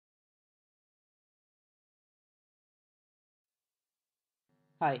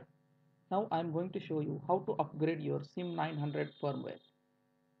Hi, now I'm going to show you how to upgrade your SIM900 firmware.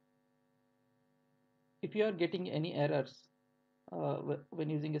 If you are getting any errors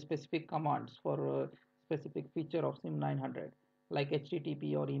when using a specific commands for a specific feature of SIM900 like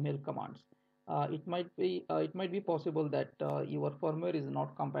HTTP or email commands, it might be possible that your firmware is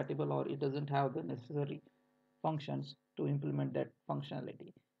not compatible or it doesn't have the necessary functions to implement that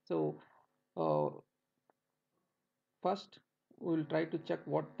functionality. So uh, first we will try to check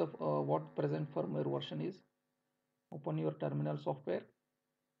what present firmware version is. Open your terminal software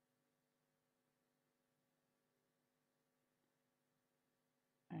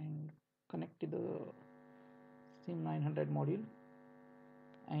and connect to the SIM900 module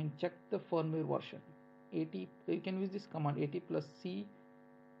and check the firmware version. 80, you can use this command 80 plus C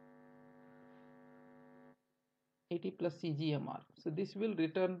 80 plus CGMR. So this will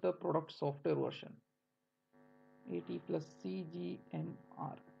return the product software version 80 plus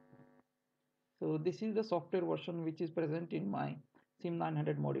CGMR. So this is the software version which is present in my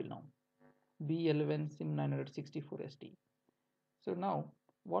SIM900 module now, B11 SIM964ST. So now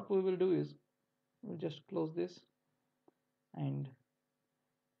what we will do is we'll just close this and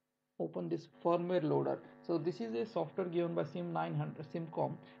open this firmware loader. So this is a software given by SIM900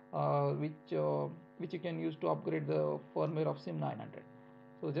 SIMCOM, which you can use to upgrade the firmware of SIM900.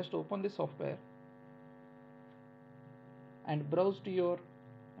 So just open this software and browse to your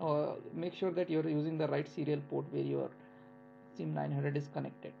make sure that you're using the right serial port where your SIM900 is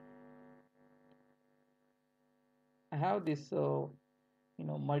connected. I have this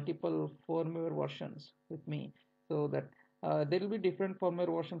multiple firmware versions with me, so that there will be different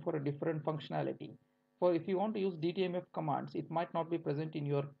firmware version for a different functionality. For if you want to use DTMF commands, it might not be present in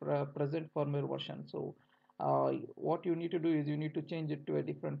your present firmware version. So what you need to do is you need to change it to a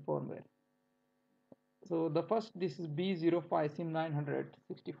different firmware. So the first, this is B05 SIM900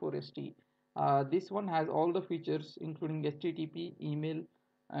 64ST. This one has all the features including HTTP, email,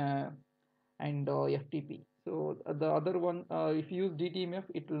 uh, and FTP. So the other one, if you use DTMF,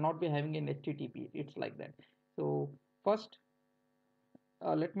 it will not be having an HTTP. It's like that. So first,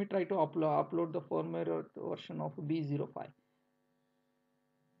 let me try to upload the firmware version of B05.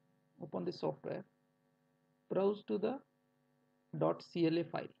 Open the software, browse to the .cla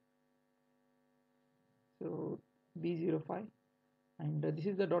file. So B05, and this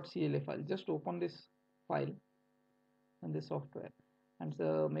is the .cla file. Just open this file and the software, and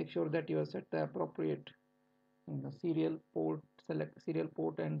so make sure that you have set the appropriate serial port, select serial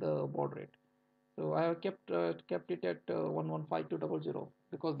port and the baud rate. So I have kept it at 115200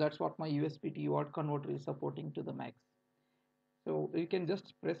 because that's what my USB to UART converter is supporting to the max. So you can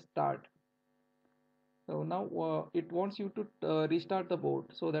just press start. So now it wants you to restart the board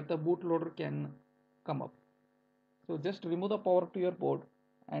so that the bootloader can come up. So just remove the power to your board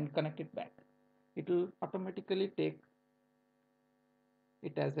and connect it back. It will automatically take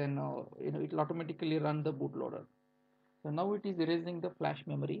it as an it will automatically run the bootloader. So now it is erasing the flash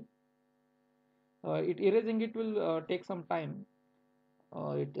memory. Erasing it will take some time.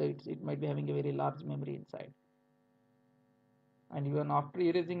 It might be having a very large memory inside, and even after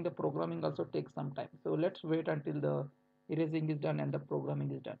erasing, the programming also takes some time. So let's wait until the erasing is done and the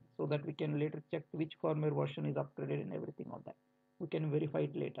programming is done, so that we can later check which firmware version is upgraded and everything on that. We can verify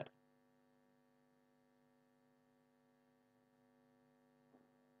it later.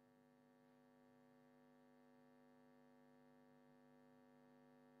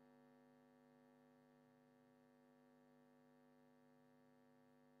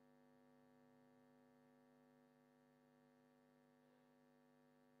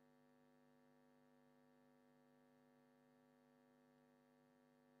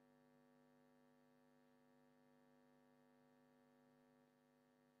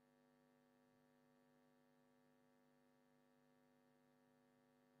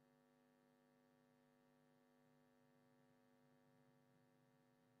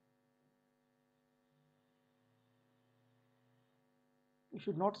 You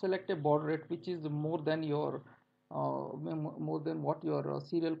should not select a baud rate which is more than your more than what your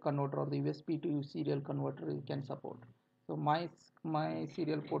serial converter or the USB to serial converter can support. So my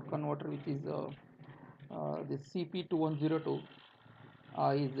serial port converter, which is the CP2102,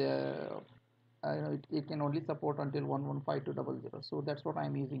 is it can only support until 115200. So that's what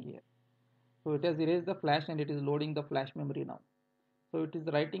I'm using here. So it has erased the flash and it is loading the flash memory now. So it is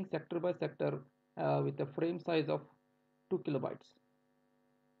writing sector by sector with a frame size of 2 kilobytes.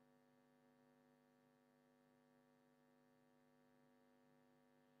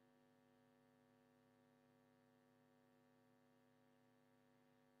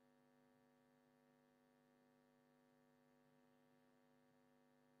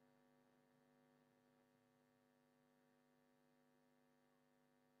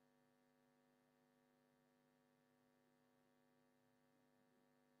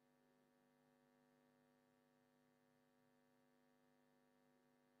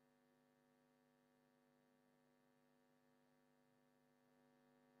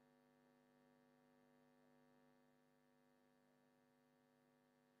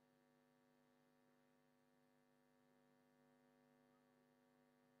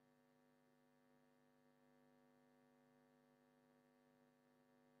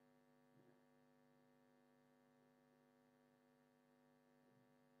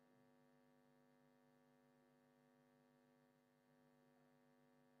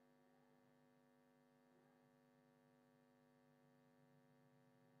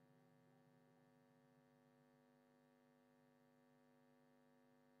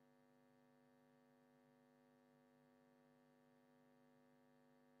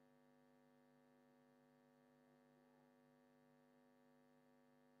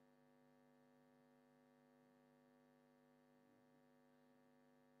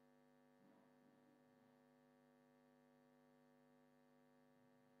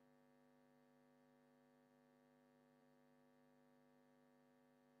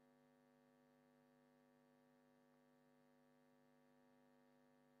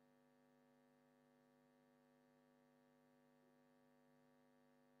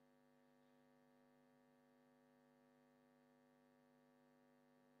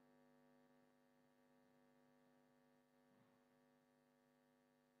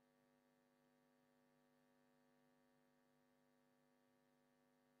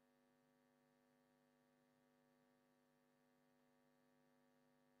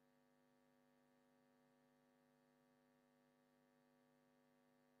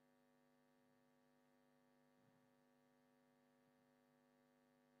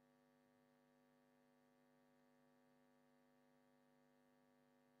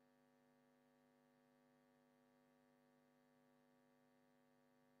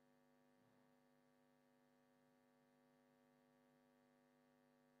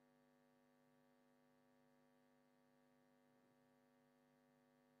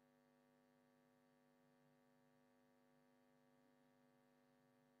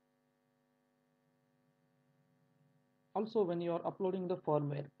 Also, when you are uploading the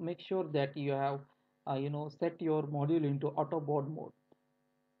firmware, make sure that you have set your module into auto board mode.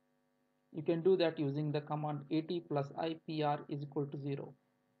 You can do that using the command at plus IPR is equal to 0.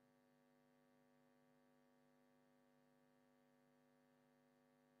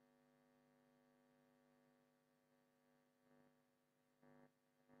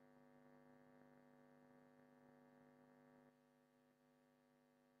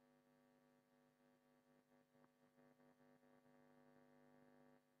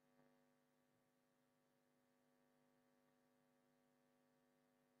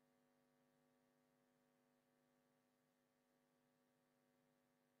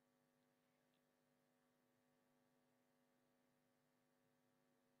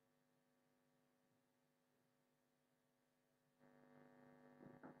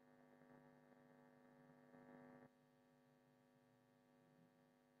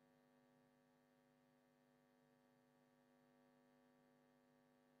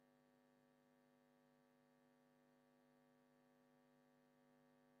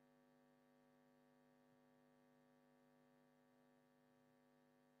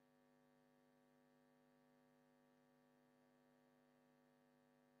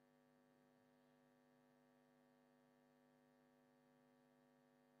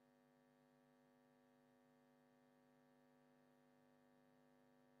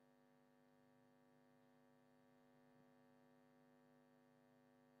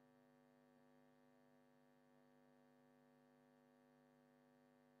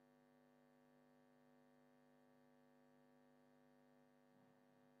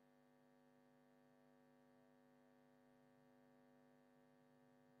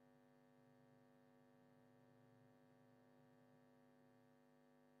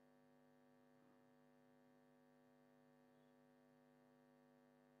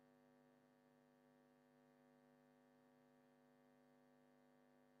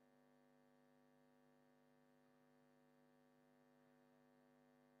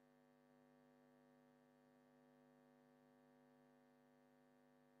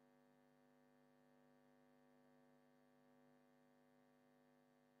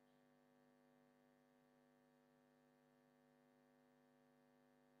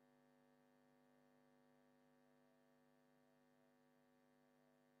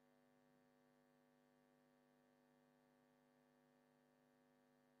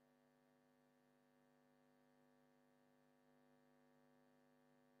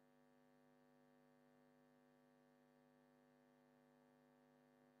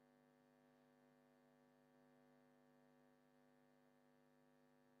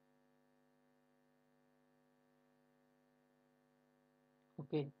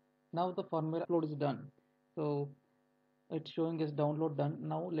 Okay, now the firmware upload is done. So it's showing as download done.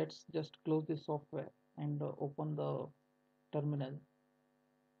 Now let's just close this software and open the terminal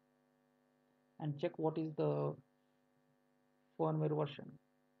and check what is the firmware version.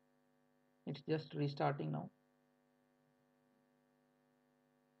 It's just restarting now.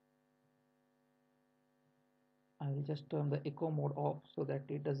 I will just turn the echo mode off so that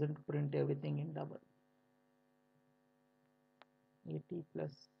it doesn't print everything in double. AT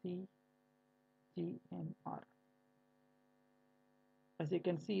plus C GMR. As you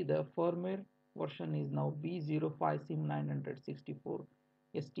can see, the firmware version is now B05 SIM964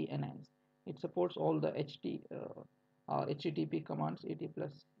 ST enhanced. It supports all the HTTP commands, AT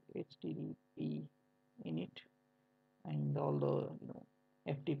plus HTTP init, and all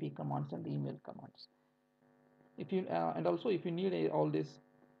the FTP commands and email commands. If you and also if you need all these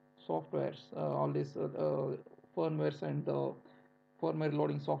softwares, all these firmwares and the firmware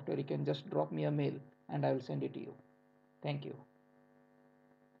loading software, you can just drop me a mail and I will send it to you. Thank you.